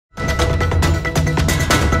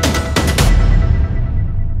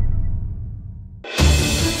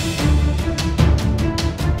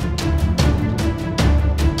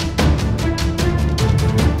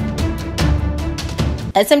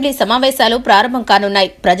Assembly సమావేశాలు ప్రారంభం కానున్నాయి.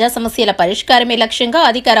 ప్రజా సమస్యల పరిష్కారమే లక్ష్యంగా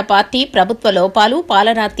అధికార పార్టీ, ప్రభుత్వ లోపాలు,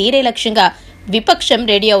 పాలనా తీరే లక్ష్యంగా విపక్షం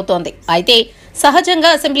రెడీ అవుతోంది. అయితే సహజంగా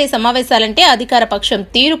అసెంబ్లీ సమావేశాలంటే అధికార పక్షం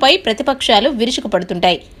తీరుపై ప్రతిపక్షాలు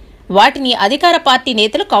విరుచుకుపడుతుంటాయి. వాటిని అధికార పార్టీ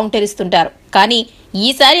నేతలు కౌంటర్ ఇస్తుంటారు. కానీ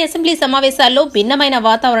ఈసారి అసెంబ్లీ సమావేశాల్లో భిన్నమైన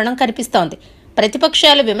వాతావరణం కనిపిస్తోంది.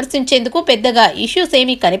 ప్రతిపక్షాలు విమర్శించేందుకు పెద్దగా ఇష్యూస్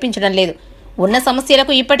ఏమీ కనిపించడం లేదు. ఉన్న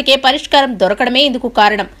సమస్యలకు ఇప్పటికే పరిష్కారం దొరకడమే ఇందుకు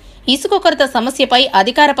కారణం. ఇసుక కొరత సమస్యపై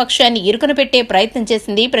అధికార పక్షాన్ని ఇరుకున పెట్టే ప్రయత్నం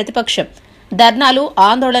చేసింది ప్రతిపక్షం. ధర్నాలు,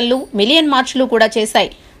 ఆందోళనలు, మిలియన్ మార్చులు కూడా చేశాయి.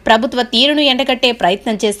 ప్రభుత్వ తీరును ఎండగట్టే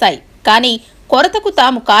ప్రయత్నం చేశాయి. కానీ కొరతకు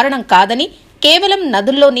తాము కారణం కాదని, కేవలం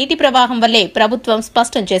నదుల్లో నీటి ప్రవాహం వల్లే ప్రభుత్వం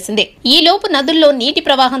స్పష్టం చేసింది. ఈలోపు నదుల్లో నీటి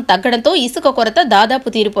ప్రవాహం తగ్గడంతో ఇసుక కొరత దాదాపు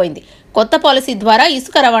తీరిపోయింది. కొత్త పాలసీ ద్వారా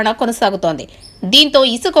ఇసుక రవాణా కొనసాగుతోంది. దీంతో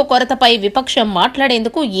ఇసుక కొరతపై విపక్షం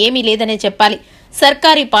మాట్లాడేందుకు ఏమీ లేదనే చెప్పాలి.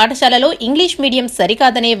 సర్కారీ పాఠశాలలో ఇంగ్లీష్ మీడియం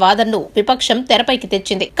సరికాదనే వాదనను విపక్షం తెరపైకి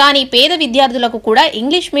తెచ్చింది. కానీ పేద విద్యార్థులకు కూడా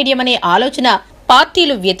ఇంగ్లీష్ మీడియం అనే ఆలోచన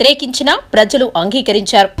పార్టీలు వ్యతిరేకించినా ప్రజలు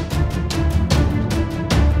అంగీకరించారు.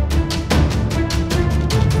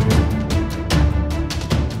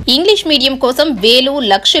 ఇంగ్లీష్ మీడియం కోసం వేలు,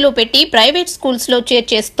 లక్షలు పెట్టి ప్రైవేట్ స్కూల్స్ లో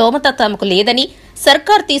చేర్చే స్తోమత తమకు లేదని,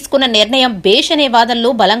 సర్కార్ తీసుకున్న నిర్ణయం బేష్ అనే వాదనలు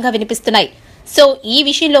బలంగా వినిపిస్తున్నాయి. సో ఈ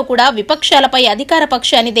విషయంలో కూడా విపక్షాలపై అధికార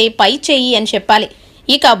పక్షానిదే పై చేయి అని చెప్పాలి.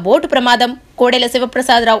 ఇక బోటు ప్రమాదం, కోడెల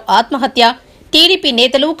శివప్రసాదరావు ఆత్మహత్య, టీడీపీ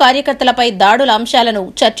నేతలు, కార్యకర్తలపై దాడుల అంశాలను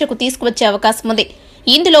చర్చకు తీసుకువచ్చే అవకాశం ఉంది.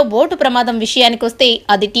 ఇందులో బోటు ప్రమాదం విషయానికొస్తే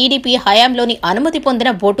అది టీడీపీ హయాంలోని అనుమతి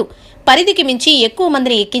పొందిన బోటు. పరిధికి మించి ఎక్కువ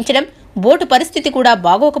మందిని ఎక్కించడం, బోటు పరిస్థితి కూడా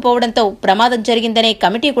బాగోకపోవడంతో ప్రమాదం జరిగిందనే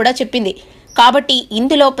కమిటీ కూడా చెప్పింది. కాబట్టి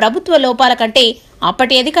ఇందులో ప్రభుత్వ లోపాల కంటే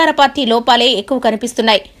అప్పటి అధికార పార్టీ లోపాలే ఎక్కువ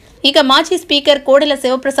కనిపిస్తున్నాయి. ఇక మాజీ స్పీకర్ కోడెల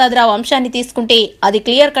శివప్రసాదరావు అంశాన్ని తీసుకుంటే అది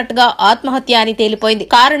క్లియర్ కట్ గా ఆత్మహత్య అని తేలిపోయింది.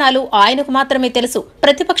 కారణాలు ఆయనకు మాత్రమే తెలుసు.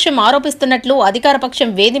 ప్రతిపక్షం ఆరోపిస్తున్నట్లు అధికార పక్షం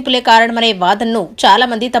వేధింపులే కారణమనే వాదనను చాలా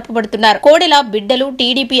మంది తప్పుపడుతున్నారు. కోడెల బిడ్డలు,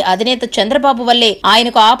 టీడీపీ అధినేత చంద్రబాబు వల్లే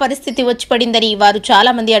ఆయనకు ఆ పరిస్థితి వచ్చి పడిందని వారు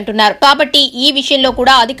చాలా మంది అంటున్నారు. కాబట్టి ఈ విషయంలో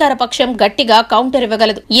కూడా అధికార పక్షం గట్టిగా కౌంటర్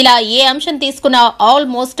ఇవ్వగలదు. ఇలా ఏ అంశం తీసుకున్నా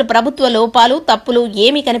ఆల్మోస్ట్ ప్రభుత్వ లోపాలు, తప్పులు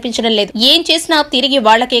ఏమీ కనిపించడం లేదు. ఏం చేసినా తిరిగి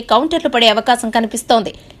వాళ్లకే కౌంటర్లు పడే అవకాశం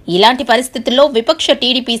కనిపిస్తోంది. ఇలాంటి పరిస్థితుల్లో విపక్ష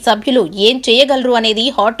టీడీపీ సభ్యులు ఏం చేయగలరు అనేది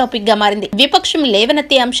హాట్ టాపిక్ గా మారింది. విపక్షం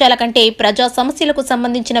లేవనెత్తే అంశాల కంటే ప్రజా సమస్యలకు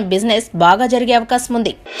సంబంధించిన బిజినెస్ బాగా జరిగే అవకాశం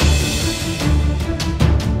ఉంది.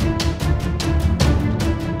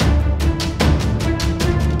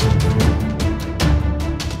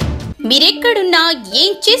 మీరెక్కడున్నా,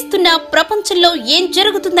 ఏం చేస్తున్నా, ప్రపంచంలో ఏం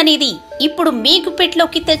జరుగుతుందనేది ఇప్పుడు మీ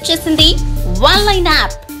గుప్పెట్లోకి తెచ్చేసింది వన్లైన్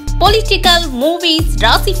యాప్. పొలిటికల్, మూవీస్,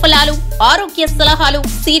 రాశి ఫలాలు, ఆరోగ్య సలహాలు,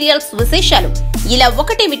 సీరియల్స్ విశేషాలు, ఇలా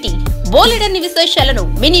ఒకటేమిటి బోలెడన్ని విశేషాలను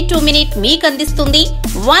మినిట్ టు మినిట్ మీకు అందిస్తుంది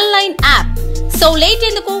వన్లైన్ యాప్. సో లేట్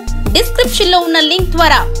ఎందుకు, డిస్క్రిప్షన్ లో ఉన్న లింక్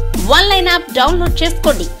ద్వారా వన్లైన్ యాప్ డౌన్లోడ్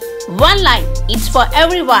చేసుకోండి. One line, it's for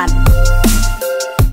everyone.